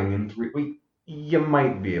recording in 3 weeks. You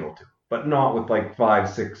might be able to, but not with like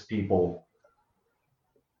 5-6 people.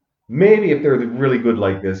 Maybe if they're really good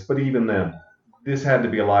like this, but even then, this had to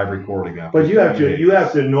be a live recording. But you have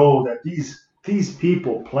to know that these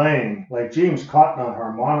people playing, like James Cotton on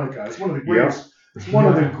harmonica, is one of the greatest. It's one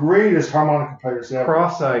of the greatest harmonica players ever.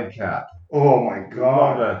 Cross-Eyed Cat. Oh my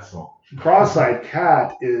God! Love that song. Cross-Eyed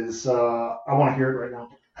Cat is. I want to hear it right now.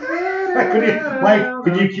 Mike,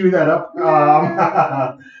 could you cue that up?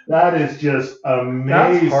 That is just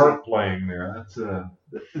amazing. That's harp playing there.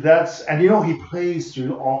 That's and he plays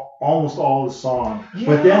through almost all the song,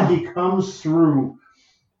 but then he comes through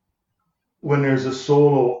when there's a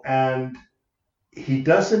solo, and he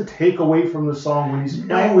doesn't take away from the song when he's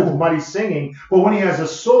playing with Muddy singing, but when he has a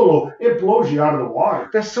solo, it blows you out of the water.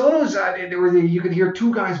 The solos, you could hear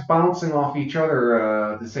 2 guys bouncing off each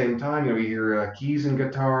other at the same time. You hear keys and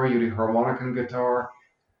guitar, you hear harmonica and guitar.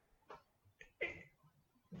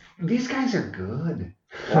 These guys are good.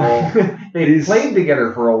 They played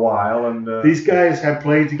together for a while, and these guys have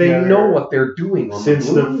played together. They know what they're doing since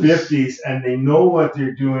the 50s, and they know what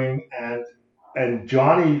they're doing. And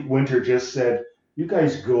Johnny Winter just said, "You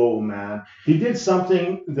guys go, man." He did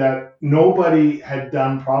something that nobody had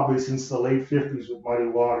done probably since the late 50s with Muddy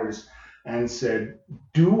Waters, and said,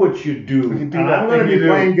 "Do what you do, and I'm going to be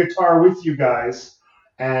playing guitar with you guys,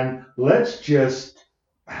 and let's just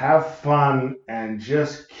have fun and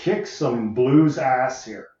just kick some blues ass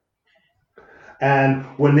here." And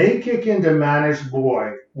when they kick into Managed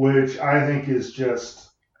Boy, which I think is just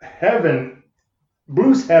heaven,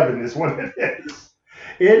 blues heaven is what it is.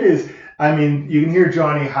 It is. I mean, you can hear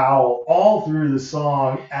Johnny howl all through the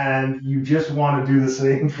song, and you just want to do the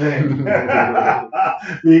same thing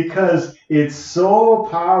because it's so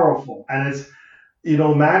powerful. And it's,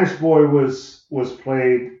 Manish Boy was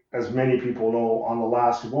played, as many people know, on the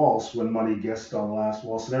last waltz when Muddy guested on the last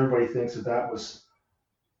waltz, and everybody thinks that was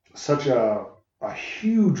such a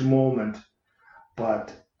huge moment.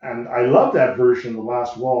 But and I love that version, the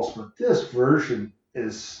last waltz, but this version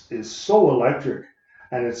is so electric,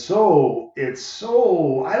 and it's so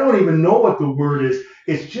I don't even know what the word is.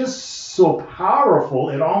 It's just so powerful.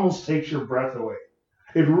 It almost takes your breath away.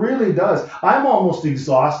 It really does. I'm almost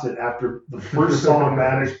exhausted after the first song,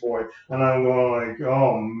 Manish Boy, and I'm going like,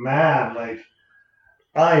 oh man, like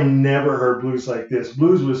I never heard blues like this.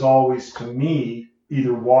 Blues was always, to me,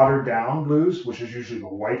 either watered down blues, which is usually the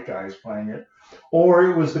white guys playing it, or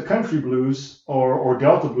it was the country blues or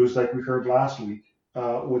Delta blues like we heard last week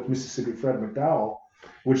with Mississippi Fred McDowell,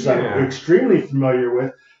 which I'm extremely familiar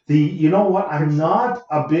with. You know what? I'm not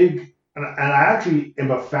a big, and I actually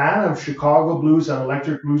am a fan of Chicago blues and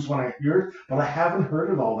electric blues when I hear it, but I haven't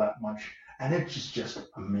heard it all that much. And it's just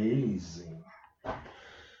amazing.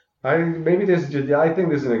 I think this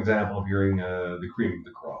is an example of hearing the cream of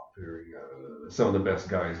the crop, hearing some of the best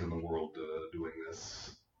guys in the world doing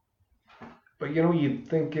this. But you'd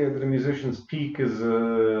think that a musician's peak is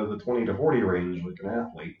the 20 to 40 range, like an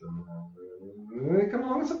athlete, and they come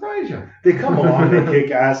along and surprise you. They come along, they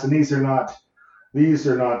kick ass, and these are not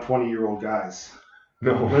 20-year-old guys.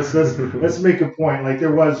 No. Let's make a point. Like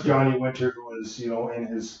there was Johnny Winter, who was in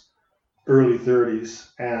his early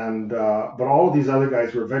 30s, and but all of these other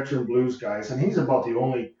guys were veteran blues guys, and he's about the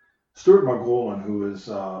only. Stuart Margolin, who is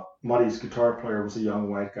Muddy's guitar player, was a young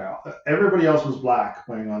white guy. Everybody else was black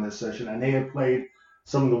playing on this session, and they had played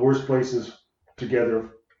some of the worst places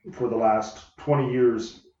together for the last 20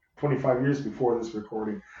 years, 25 years before this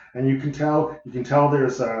recording. And you can tell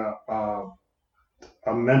there's a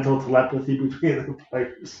mental telepathy between the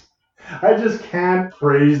players. I just can't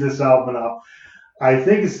praise this album enough. I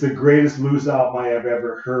think it's the greatest blues album I have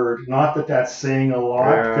ever heard. Not that that's saying a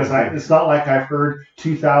lot, because it's not like I've heard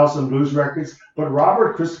 2,000 blues records, but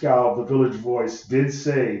Robert Christgau of the Village Voice did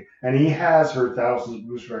say, and he has heard thousands of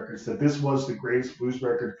blues records, that this was the greatest blues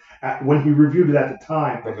record when he reviewed it at the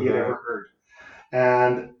time that he had ever heard.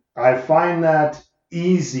 And I find that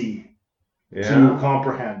easy to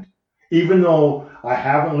comprehend, even though I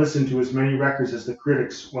haven't listened to as many records as the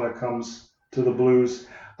critics when it comes to the blues.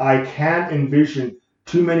 I can't envision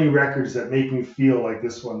too many records that make me feel like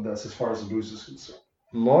this one does as far as the blues is concerned.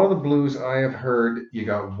 A lot of the blues I have heard, you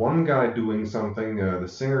got one guy doing something, the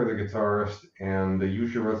singer, the guitarist, and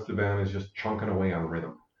usually the rest of the band is just chunking away on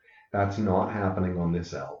rhythm. That's not happening on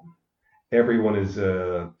this album. Everyone is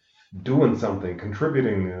doing something,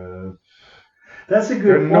 contributing. That's a good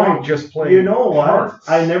They're point. Not just playing. You know what? Parts.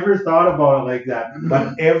 I never thought about it like that.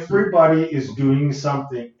 But everybody is doing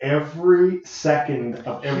something every second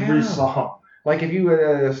of every song. Like if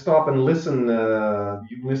you stop and listen,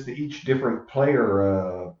 you listen to each different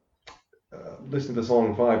player, listen to the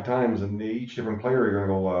song 5 times, and each different player, you're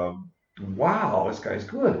gonna go, "Wow, this guy's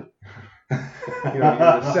good." You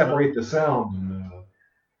separate the sound.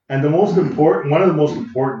 And one of the most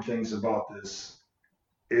important things about this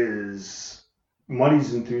is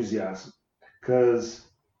Muddy's enthusiasm, because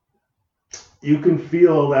you can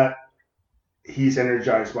feel that he's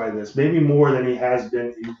energized by this, maybe more than he has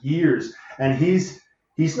been in years. And he's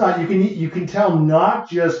not. You can tell not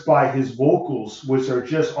just by his vocals, which are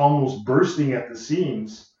just almost bursting at the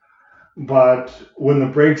seams, but when the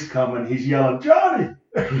breaks come and he's yelling, "Johnny,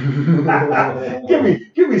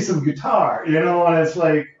 give me some guitar," and it's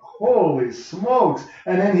like, holy smokes!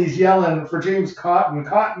 And then he's yelling for James Cotton,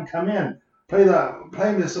 come in. Play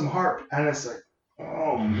me some harp, and it's like,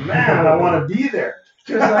 oh man, I want to be there.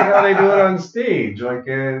 Just like how they do it on stage, like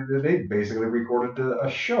they basically recorded a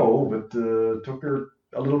show, but took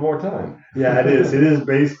a little more time. Yeah, it is. It is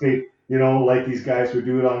basically, like these guys would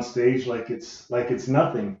do it on stage, like it's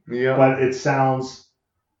nothing. Yeah. But it sounds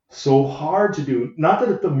so hard to do. Not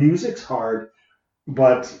that the music's hard,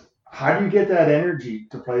 but how do you get that energy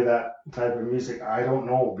to play that type of music? I don't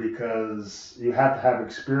know, because you have to have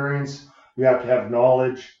experience. You have to have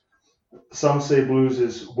knowledge. Some say blues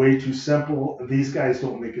is way too simple. These guys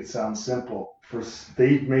don't make it sound simple.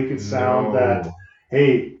 They make it sound that,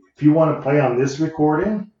 hey, if you want to play on this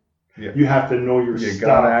recording, you have to know your stuff. You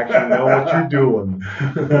gotta actually know what you're doing.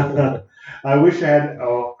 I wish I had.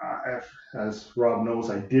 As Rob knows,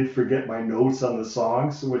 I did forget my notes on the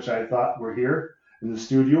songs, which I thought were here in the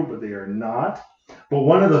studio, but they are not. But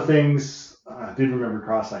one of the things. I did remember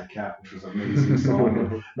Cross-Eyed Cat, which was an amazing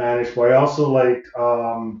song. Manish Boy. I also liked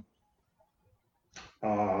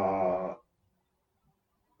I'm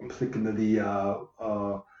thinking of the.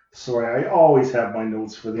 Sorry, I always have my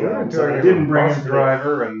notes for the albums. I I didn't bring Bus them today.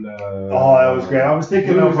 Driver and Oh, that was great. I was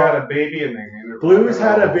thinking Blues of Had a Baby and they named it Blues Rock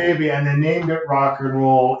and Had a Roll. Baby, and they named it Rock and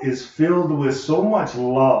Roll. Is filled with so much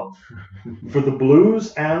love for the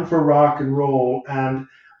blues and for rock and roll,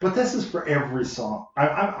 but this is for every song.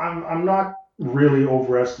 I'm not really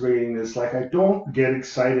overestimating this. Like, I don't get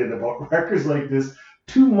excited about records like this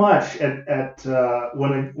too much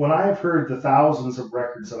when I've heard the thousands of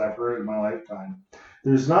records that I've heard in my lifetime.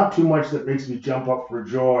 There's not too much that makes me jump up for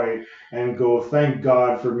joy and go, thank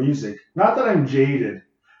God for music. Not that I'm jaded.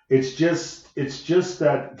 It's just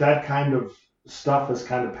that kind of stuff has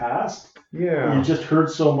kind of passed. Yeah. You just heard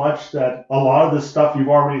so much that a lot of the stuff you've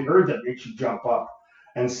already heard that makes you jump up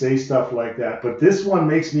and say stuff like that. But this one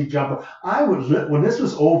makes me jump up. When this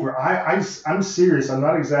was over, I'm serious. I'm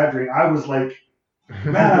not exaggerating. I was like,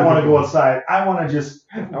 man, I want to go outside. I want to just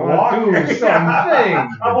walk. Do something.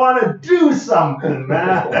 I want to do something,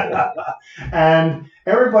 man. And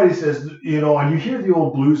everybody says, and you hear the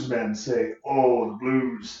old bluesmen say, oh,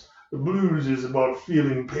 the blues is about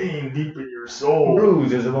feeling pain deep in your soul.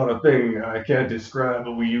 Blues is about a thing I can't describe,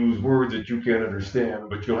 but we use words that you can't understand,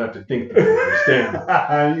 but you'll have to think that you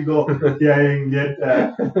understand. You go, yeah, you can get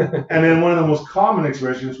that. And then one of the most common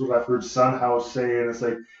expressions, what I've heard Sunhouse say, and it's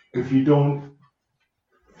like, if you don't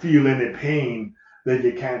feel any pain, then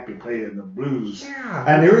you can't be playing the blues. Yeah.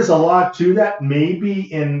 And there is a lot to that, maybe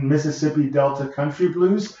in Mississippi Delta country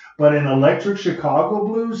blues, but in electric Chicago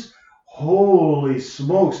blues, holy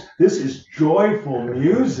smokes, this is joyful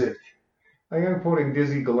music. I am quoting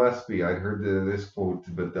Dizzy Gillespie. I'd heard this quote,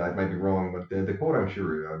 but I might be wrong. But the quote I'm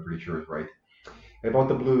pretty sure is right. About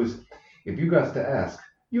the blues, if you got to ask,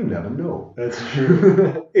 you never know. That's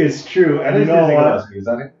true. It's true. And you know Dizzy what? Gillespie, is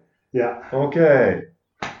that it? Yeah. Okay.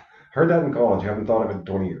 Heard that in college. Haven't thought of it in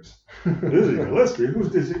 20 years. Dizzy Gillespie? Who's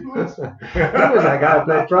Dizzy Gillespie? Who was that guy who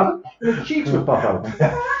played trumpet? His cheeks would pop out.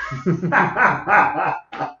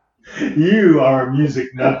 You are a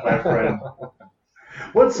music nut, my friend.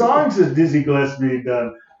 What songs has Dizzy Gillespie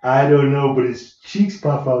done? I don't know, but his cheeks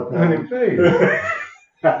puff out now. And his face.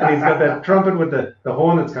 And he's got that trumpet with the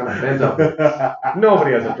horn that's kind of bent up.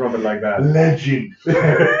 Nobody has a trumpet like that. Legend. He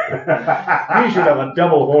should have a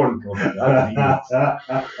double horn trumpet.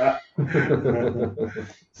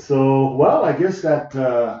 So, well, I guess that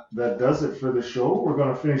does it for the show. We're going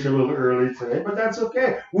to finish a little early today, but that's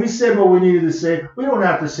okay. We said what we needed to say. We don't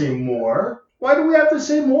have to say more. Why do we have to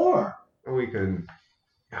say more? We can.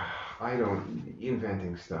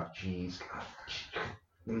 Inventing stuff. Jeez.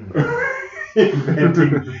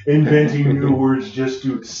 Inventing new words just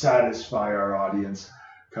to satisfy our audience.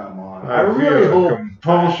 Come on. I really hope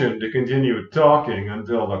compulsion to continue talking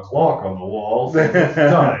until the clock on the wall says it's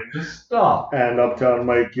time to stop. And Uptown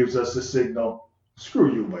Mike gives us a signal.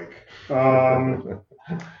 Screw you, Mike. But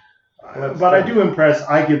I do impress.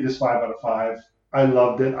 I give this 5 out of 5. I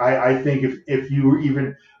loved it. I think if you were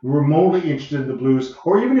even remotely interested in the blues,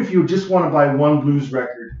 or even if you just want to buy one blues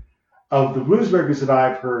record, of the blues records that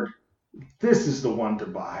I've heard, this is the one to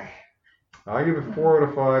buy. I give it 4 out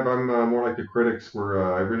of 5. I'm more like the critics,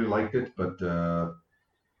 where I really liked it, but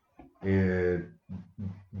it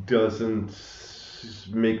doesn't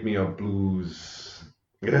make me a blues.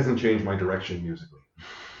 It hasn't changed my direction musically.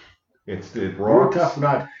 It rocks. You're a tough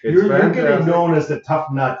nut. You're getting known as the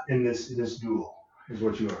tough nut in this duel, is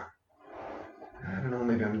what you are. I don't know,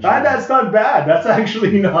 maybe I'm that's not bad. That's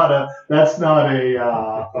actually not a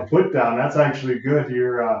put down. That's actually good.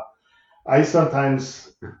 I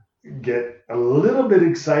sometimes get a little bit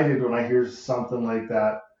excited when I hear something like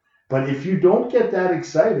that. But if you don't get that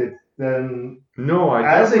excited, then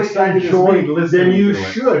as excited as me, then you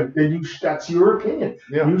should. That's your opinion.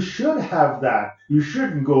 Yeah. You should have that. You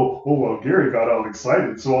shouldn't go, oh well, Gary got all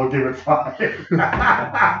excited, so I'll give it 5.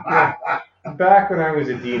 Back when I was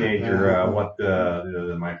a teenager, what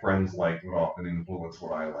my friends liked would often influence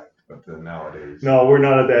what I liked. But nowadays... No, we're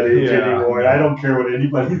not at that age anymore. I don't care what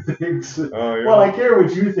anybody thinks. Oh, yeah. Well, I care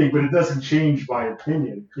what you think, but it doesn't change my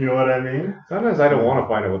opinion. You know what I mean? Sometimes I don't want to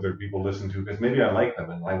find out what other people listen to, because maybe I like them,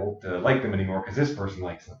 and I won't like them anymore because this person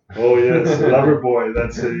likes them. Oh, yes. Loverboy.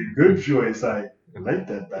 That's a good choice. I like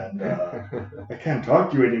that band. I can't talk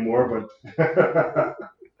to you anymore, but...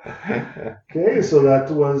 Okay, so that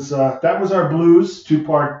was our blues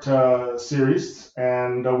 2-part series,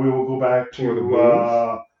 and we will go back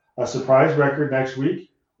to a surprise record next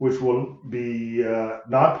week, which will be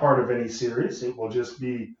not part of any series. It will just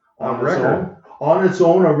be on its own. On its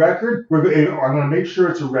own, a record. I'm going to make sure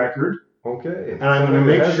it's a record. Okay. And I'm going to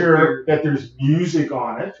make sure that there's music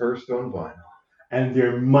on it. First on vinyl. And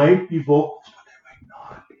there might be vocals, but there might not.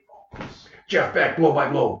 Jeff Beck, Blow by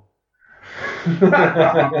Blow.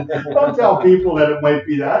 Don't tell people that it might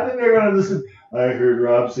be that. Then they're going to listen. I heard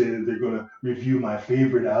Rob say that they're going to review my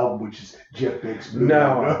favorite album, which is Jeff Beck's Blue.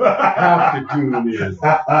 No, have to tune in.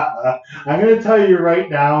 I'm going to tell you right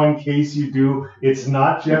now, in case you do, it's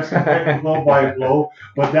not Jeff Beck Blow by Blow,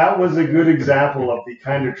 but that was a good example of the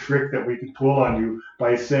kind of trick that we could pull on you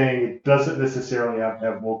by saying it doesn't necessarily have to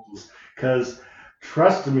have vocals. Because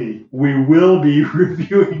trust me, we will be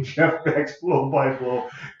reviewing Jeff Beck's Blow by Blow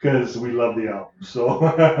because we love the album. So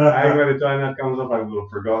By the time that comes up, I will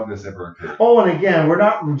have forgotten this ever occurred. Oh, and again, we're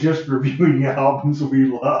not just reviewing albums we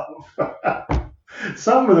love.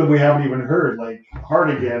 Some of them we haven't even heard. Like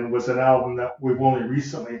Hard Again was an album that we've only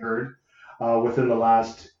recently heard within the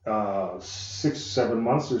last 6-7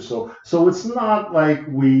 months or so. So it's not like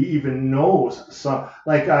we even know some.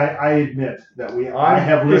 Like I admit that I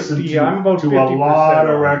have listened to a lot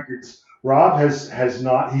of records. Rob has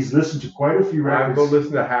not. He's listened to quite a few records. I've go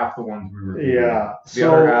listen to half the ones we reviewed. Yeah. The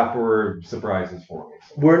other half were surprises for me.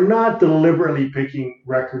 We're not deliberately picking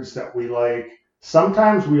records that we like.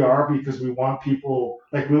 Sometimes we are because we want people,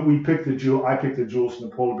 like when we picked I picked the Jules from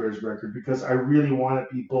the Polar Bears record because I really wanted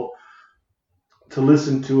people to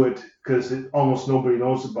listen to it because almost nobody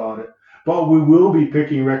knows about it. But we will be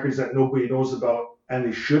picking records that nobody knows about and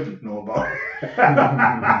they shouldn't know about.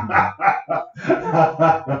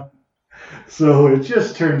 So it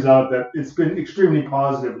just turns out that it's been extremely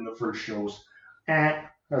positive in the first shows.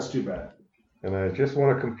 That's too bad. And I just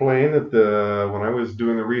want to complain that when I was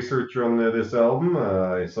doing the research on this album,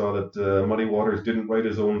 I saw that Muddy Waters didn't write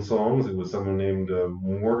his own songs. It was someone named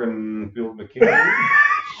Morgan Field McKinley.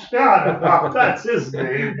 Shut up, that's his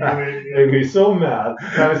name. Made me so mad.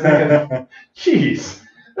 I was thinking, geez,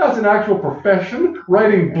 that's an actual profession,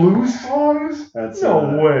 writing blues songs?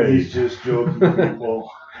 No way. He's just joking,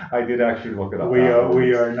 people. I did actually look it up.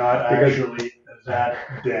 We are not actually that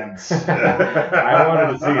dense. I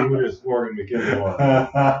wanted to see who this Morgan McKinley was.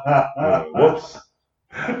 Whoops.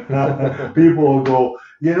 People will go,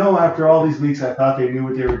 after all these weeks, I thought they knew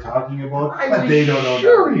what they were talking about, but they don't know.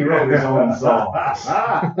 Sure, he wrote his own songs.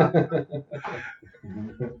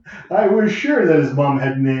 I was sure that his mom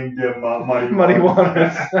had named him Muddy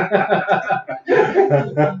Waters. What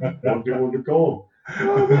do you want to call him?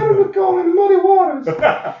 I would call him Muddy Waters.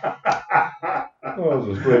 Well,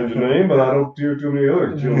 that's a strange name, but I don't hear too many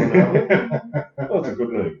other children have it. That's a good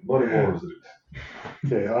name. Muddy Waters it is.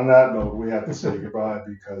 Okay, on that note, we have to say goodbye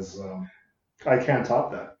because I can't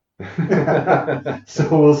top that. So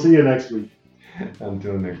we'll see you next week.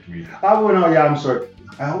 Until next week. I'm sorry.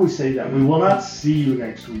 I always say that. We will not see you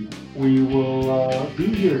next week. We will be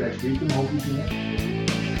here next week and hope you do next week.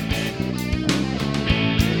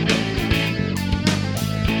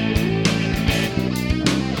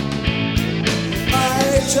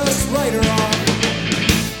 Just write her